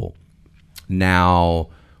meal. Now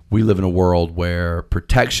we live in a world where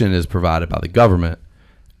protection is provided by the government,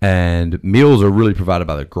 and meals are really provided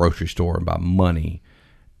by the grocery store and by money.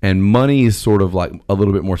 And money is sort of like a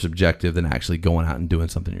little bit more subjective than actually going out and doing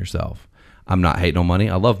something yourself. I'm not hating on money.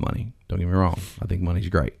 I love money. Don't get me wrong. I think money's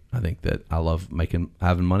great. I think that I love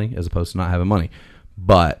having money as opposed to not having money.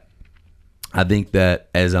 But I think that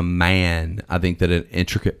as a man, I think that an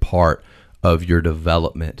intricate part of your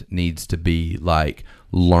development needs to be like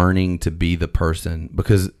learning to be the person,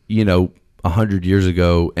 because 100 years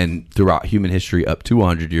ago and throughout human history up to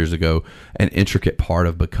 100 years ago, an intricate part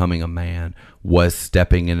of becoming a man was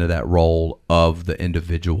stepping into that role of the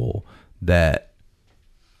individual that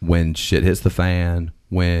when shit hits the fan,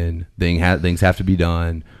 when things have to be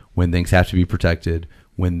done, when things have to be protected,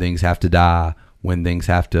 when things have to die, when things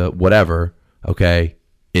have to whatever, okay,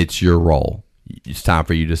 it's your role. It's time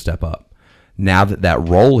for you to step up. Now that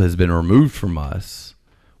role has been removed from us,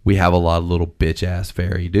 we have a lot of little bitch ass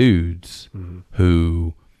fairy dudes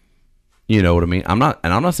who, you know what I mean? I'm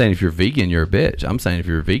not saying if you're vegan, you're a bitch. I'm saying if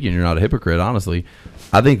you're a vegan, you're not a hypocrite, honestly.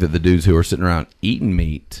 I think that the dudes who are sitting around eating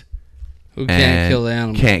meat Who can't kill the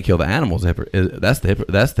animals. can't kill the animals, that's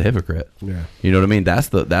the hypocrite. Yeah. You know what I mean? That's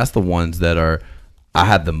the ones that I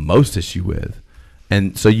have the most issue with.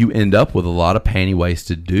 And so you end up with a lot of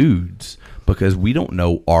panty-waisted dudes because we don't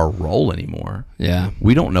know our role anymore. Yeah.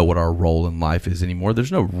 We don't know what our role in life is anymore.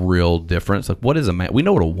 There's no real difference. Like, what is a man? We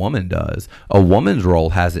know what a woman does. A woman's role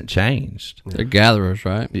hasn't changed. They're gatherers,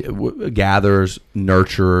 right? Gatherers,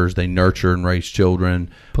 nurturers. They nurture and raise children.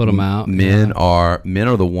 Put 'em out. Men are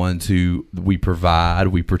the ones who we provide,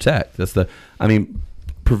 we protect.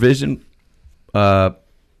 Provision,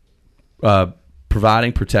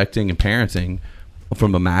 providing, protecting, and parenting.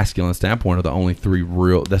 From a masculine standpoint, are the only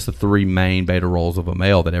that's the three main beta roles of a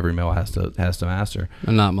male that every male has to master.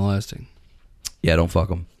 And not molesting. Yeah, don't fuck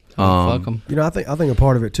them. Fuck them. I think a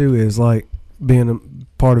part of it too is like being a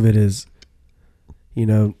part of it is,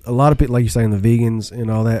 a lot of people, like you saying, the vegans and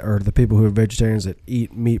all that, or the people who are vegetarians that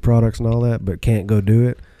eat meat products and all that, but can't go do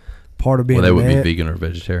it. part of being Well, they a would man. be vegan or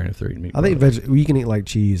vegetarian if they're eating meat. I think you can eat like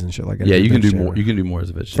cheese and shit like that. Yeah, as a you can do vegetarian. more. You can do more as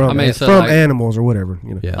a vegetarian. from, I mean, so from like- animals or whatever.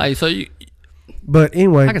 You know. Yeah. Like, so you, But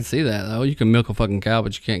anyway, I can see that though. You can milk a fucking cow,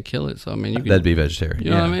 but you can't kill it. So I mean, you can. That'd be vegetarian. You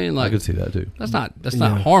know yeah. what I mean? I Like- could see that too. That's not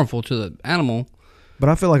Yeah. harmful to the animal. but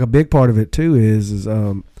I feel like a big part of it too is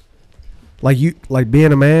like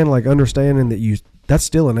being a man, like understanding that that's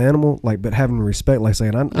still an animal, like, but having respect, like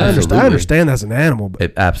saying I Absolutely. understand that's an animal,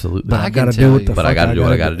 but Absolutely. but I I can got to tell do what you. the But fuck I got to do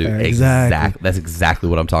what I got to do. Exactly. That's exactly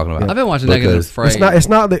what I'm talking about. I've been watching Naked and Because- Afraid.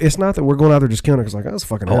 It's not that we're going out there just killing it. It's like that's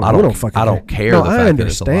fucking. Oh, animal. I We don't. fucking I don't care. No, the I fact that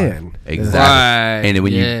it's alive. understand Exactly. Right, And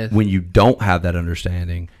then yes. when you don't have that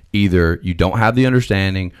understanding, either you don't have the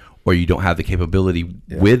understanding or you don't have the capability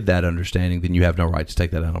with that understanding, then you have no right to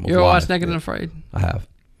take that animal's You ever life. watch Naked and Afraid? I have.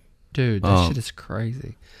 Dude, that shit is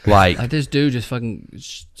crazy. Like, Like this dude just fucking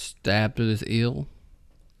stabbed through this eel.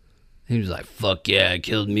 He was like, "Fuck yeah, I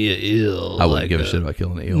killed me a eel." I wouldn't Like, give a shit about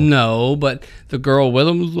killing an eel. No, but the girl with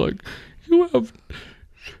him was like,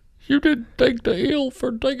 "You didn't thank the eel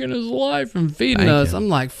for taking his life and feeding Thank us." him. I'm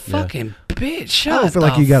like, "Fucking bitch!" Shut I don't feel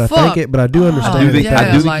like the you gotta fuck thank it, but I do understand. I do think-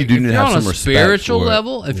 I do think you do if need to you're have on some a respect spiritual for it.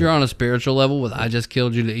 level. If you're on a spiritual level with "I just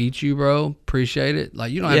killed you to eat you, bro," appreciate it.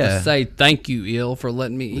 Like you don't have Yeah. to say thank you, eel, for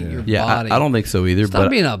letting me eat your Yeah, body. I don't think so either. Stop but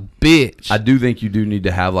being a bitch. I do think you do need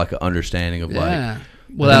to have like an understanding of yeah. like,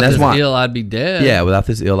 Without that's this why- eel, I'd be dead. yeah, without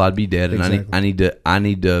this eel, I'd be dead, and Exactly. I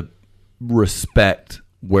need to respect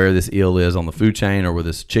where this eel is on the food chain or where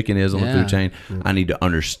this chicken is on the Yeah. food chain. I need to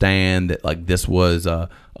understand that like this was a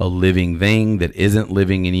living thing that isn't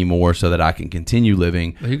living anymore, so that I can continue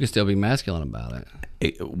living. But you can still be masculine about it.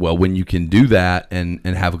 Well, when you can do that and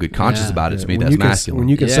have a good conscience Yeah. about it, to me when that's you can, masculine. when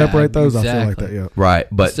you can Yeah, separate those, I feel like exactly. that. Yeah. Right,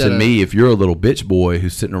 but Instead to of- me, if you're a little bitch boy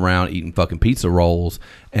who's sitting around eating fucking pizza rolls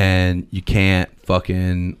and you can't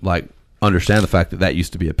fucking like understand the fact that that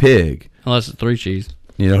used to be a pig, Unless it's 3 cheese.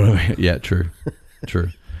 you know what I mean? Yeah, true, true.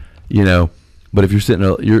 You know, but if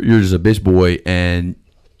you're you're just a bitch boy and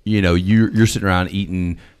you know you're sitting around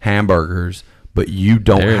eating hamburgers, but you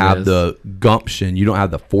don't There it have is. the gumption, you don't have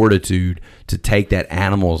the fortitude to take that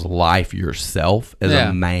animal's life yourself as Yeah.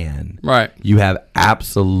 a man. Right. You have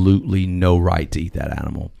absolutely no right to eat that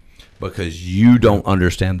animal because you don't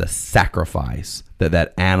understand the sacrifice that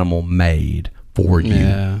that animal made for you.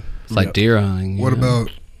 Yeah. It's like deer hunting. you What know?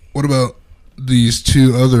 about these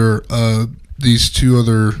two other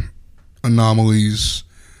anomalies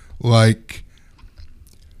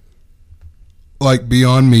like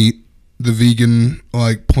Beyond Meat, the vegan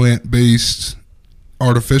like plant-based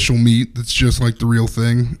artificial meat that's just like the real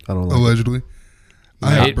thing, I don't like allegedly. I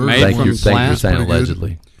Made- have burgers. made Thank from you, thank you for plants, saying pretty good.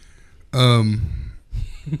 allegedly.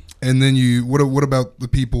 And then what about the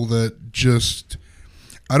people that just,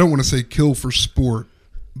 I don't want to say kill for sport,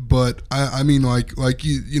 but I mean like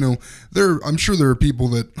you know I'm sure there are people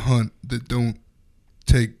that hunt that don't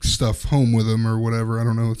take stuff home with them or whatever. I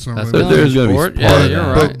don't know. It's not That's really. But there's gonna be sport. part Yeah, of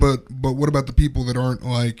you're that. right. But what about the people that aren't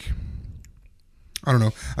like, I don't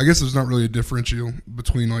know. I guess there's not really a differential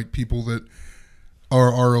between like people that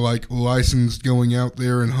are like licensed going out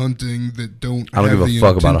there and hunting that don't. I don't have give the a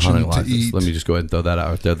fuck about a intention hunting to license. eat. Let me just go ahead and throw that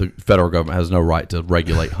out there. The federal government has no right to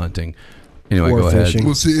regulate hunting. Anyway, Or go ahead. fishing.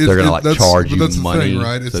 Well, see, They're gonna like charge you that's the money thing,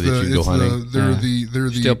 right? It's so that you can go hunting. They're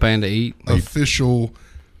the Still paying to eat. official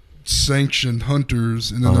sanctioned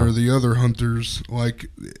hunters, and then there are the other hunters. Like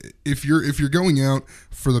if you're going out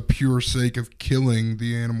for the pure sake of killing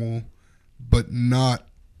the animal, but not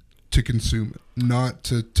to consume it, not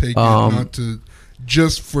to take it, not to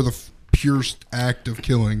just for the pure act of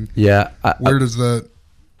killing. Yeah, Where does that?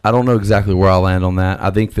 I don't know exactly where I land on that. I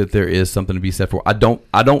think that there is something to be said for. I don't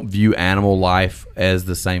view animal life as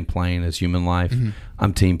the same plane as human life.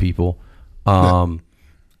 I'm team people.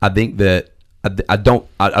 I think that I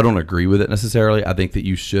don't agree with it necessarily. I think that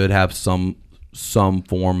you should have some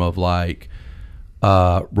form of like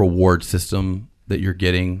reward system that you're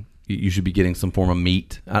getting. You should be getting some form of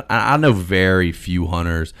meat. I know very few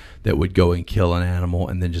hunters that would go and kill an animal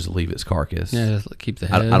and then just leave its carcass. Yeah, just keep the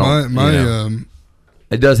I head. don't- My you know.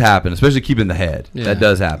 It does happen, especially keeping the head. Yeah. That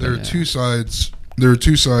does happen. There are two sides. There are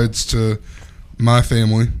two sides to my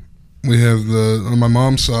family. We have on my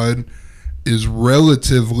mom's side is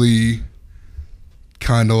relatively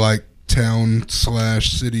kind of like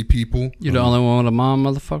town/city people. You're the only one with a mom,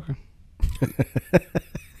 motherfucker.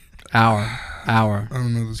 Hour. I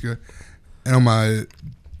don't know this guy. And on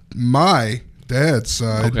my dad's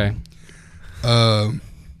side, Okay.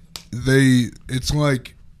 it's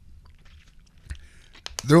like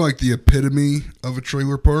they're like the epitome of a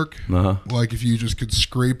trailer park. Uh-huh. Like if you just could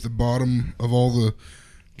scrape the bottom of all the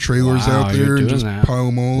trailers Wow, out you're there and doing just that. pile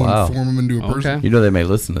them all Wow. and form them into a person. Okay. You know they may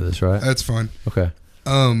listen to this, right? That's fine. Okay.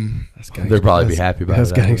 They'd probably be happy about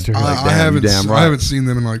That's it. gangster. Like, I damn, haven't. you damn right. I haven't seen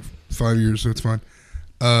them in like 5 years, so it's fine.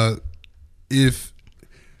 If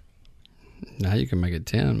Now you can make it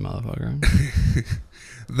 10, motherfucker.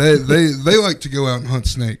 they like to go out and hunt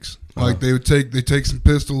snakes. Like they take some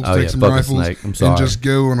pistols, Oh, take yeah, some fuck a rifles, snake. I'm sorry. and just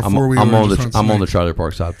go on a I'm 4-wheeler. on and just hunt I'm on the snakes. trailer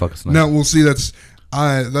park side. Fuck a snake. Now we'll see. That's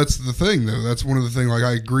the thing though. That's one of the things. Like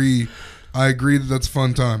I agree that that's a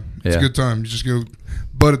fun time. It's Yeah. a good time. You just go,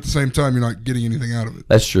 but at the same time, you're not getting anything out of it.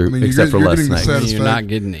 That's true, I mean, except for you're less getting the snakes. satisfaction. You're not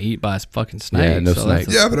getting eat by a fucking snake. Yeah, no so that's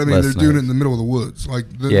snakes. Yeah, but I mean, Less they're doing it snakes. in the middle of the woods, like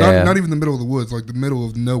Yeah. not even the middle of the woods, like the middle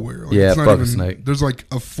of nowhere. Like, Yeah, it's not fuck a even, snake. There's like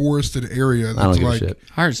a forested area I don't that's give a like shit.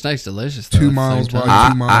 I heard snake's delicious. Though, 2 at the miles same by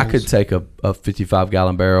time. 2 miles. I could take a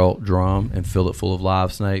 55-gallon barrel drum and fill it full of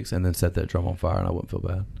live snakes and then set that drum on fire, and I wouldn't feel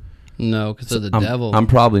bad. No, because they're the I'm, devil. I'm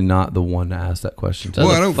probably not the one to ask that question. They're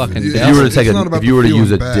Well, the I don't- fucking if If devil. you were to It's take not a, about if you were to the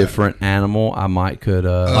use a feeling bad. different animal, I might could.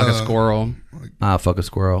 like a squirrel. Fuck a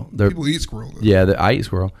squirrel. They're, people eat squirrel. Though. yeah, I eat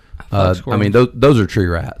squirrel. I squirrel. mean, those are tree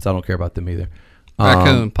rats. I don't care about them either.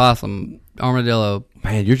 Raccoon, possum, armadillo.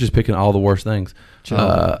 Man, you're just picking all the worst things. Pigs.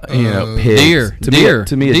 Deer.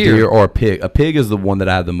 To me, a deer or a pig. A pig is the one that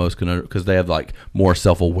I have the most because they have like more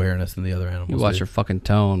self-awareness than the other animals. You watch do. your fucking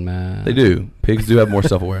tone, man. They do. Pigs do have more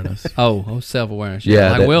self-awareness. Oh, self-awareness. Yeah,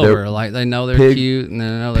 like they're- Wilbur. Like they know they're pig- cute and they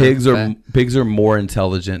know they're fat. Pigs are more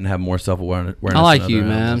intelligent and have more self-awareness. I like than you, other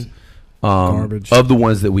man. animals. Garbage. Of the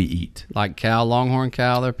ones that we eat. Like cow, longhorn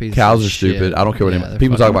cow, they're pieces Cows of are shit. stupid. I don't care what Yeah, anyone. they're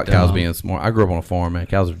People talk fucking about cows dumb. being smart. I grew up on a farm, man.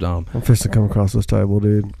 Cows are dumb. I'm fixing to come across this table,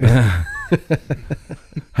 dude.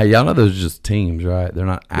 Hey, y'all know those are just teams, right? They're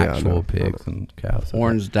not I actual know. pigs and cows.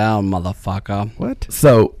 Orange down, motherfucker. What?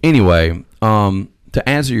 So anyway, to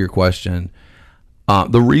answer your question,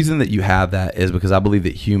 the reason that you have that is because I believe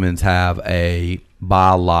that humans have a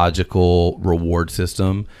biological reward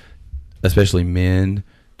system, especially men,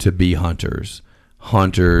 to be hunters.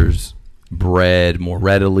 Hunters bred more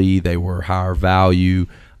readily. They were higher value.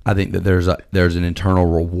 I think that there's an internal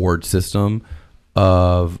reward system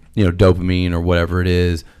of dopamine or whatever it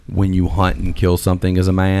is when you hunt and kill something as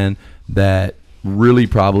a man that really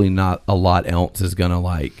probably not a lot else is gonna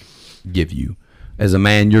like give you. As a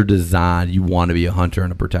man, you're designed. You want to be a hunter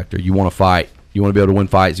and a protector. You want to fight. You want to be able to win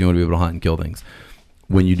fights. You want to be able to hunt and kill things.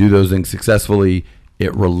 When you do those things successfully,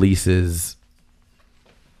 it releases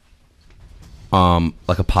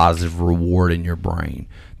like a positive reward in your brain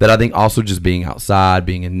that I think also just being outside,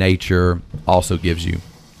 being in nature also gives you,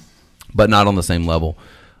 but not on the same level.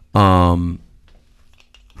 To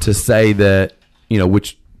say that,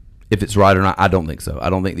 which if it's right or not, I don't think so. I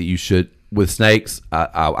don't think that you should. With snakes,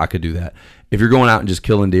 I could do that. If you're going out and just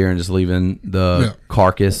killing deer and just leaving the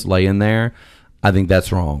carcass laying there, I think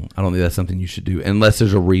that's wrong. I don't think that's something you should do unless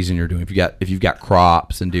there's a reason you're doing. If you've got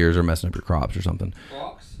crops and deers are messing up your crops or something.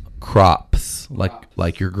 Crops,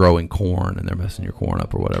 like you're growing corn and they're messing your corn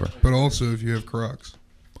up or whatever. But also, if you have Crocs,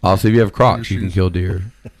 Also, if you have Crocs, Your you can shoes. kill deer.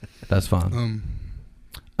 That's fine.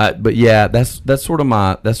 But yeah, that's sort of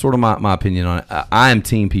my opinion on it. I am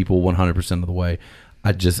team people 100% of the way.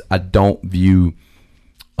 I don't view,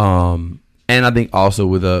 and I think also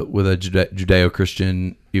with a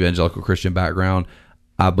Judeo-Christian, evangelical Christian background,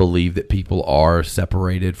 I believe that people are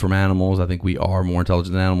separated from animals. I think we are more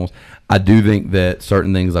intelligent than animals. I do think that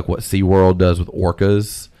certain things like what SeaWorld does with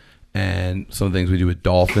orcas and some of the things we do with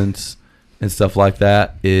dolphins and stuff like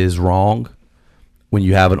that is wrong. When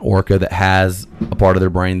you have an orca that has a part of their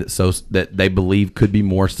brain that they believe could be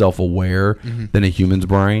more self-aware than a human's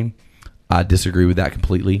brain, I disagree with that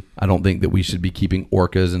completely. I don't think that we should be keeping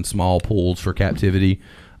orcas in small pools for captivity.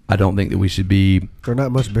 I don't think that we should be. They're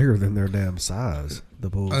not much bigger than their damn size. The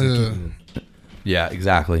bulls. Yeah,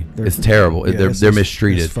 exactly. It's terrible. yeah, They're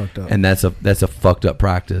mistreated, it's fucked up. and that's a fucked up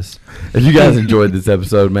practice. If you guys enjoyed this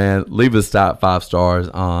episode, man, leave us 5 stars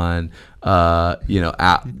on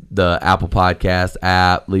the Apple Podcast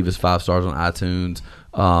app. Leave us 5 stars on iTunes,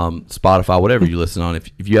 Spotify, whatever you listen on. If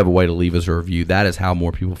you have a way to leave us a review, that is how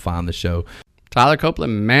more people find the show. Tyler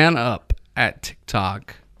Copeland Man Up at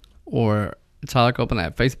TikTok, or Tyler Copeland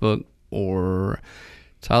at Facebook, or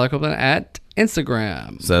Tyler Copeland at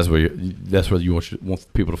Instagram. So that's where you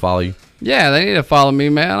want people to follow you. Yeah, they need to follow me,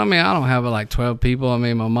 man. I mean, I don't have like 12 people. I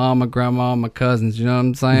mean, my mom, my grandma, my cousins. You know what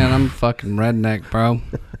I'm saying? I'm fucking redneck, bro.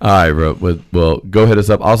 All right, bro. Well, go hit us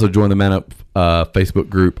up. Also, join the Man Up Facebook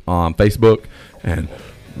group on Facebook, and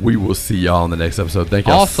we will see y'all in the next episode. Thank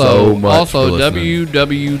y'all so much for listening.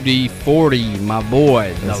 WWD40, my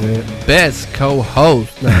boy, That's the it. best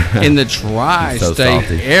co-host in the He's so tri-state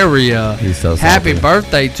salty. area. He's so Happy salty.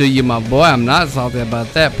 birthday to you, my boy. I'm not salty about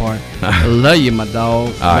that part. I love you, my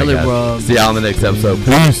dog. All right, Really, guys. bro. See y'all in the next episode.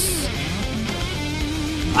 Peace.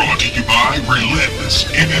 Brought to you you by Relentless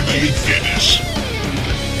MMA and Fitness.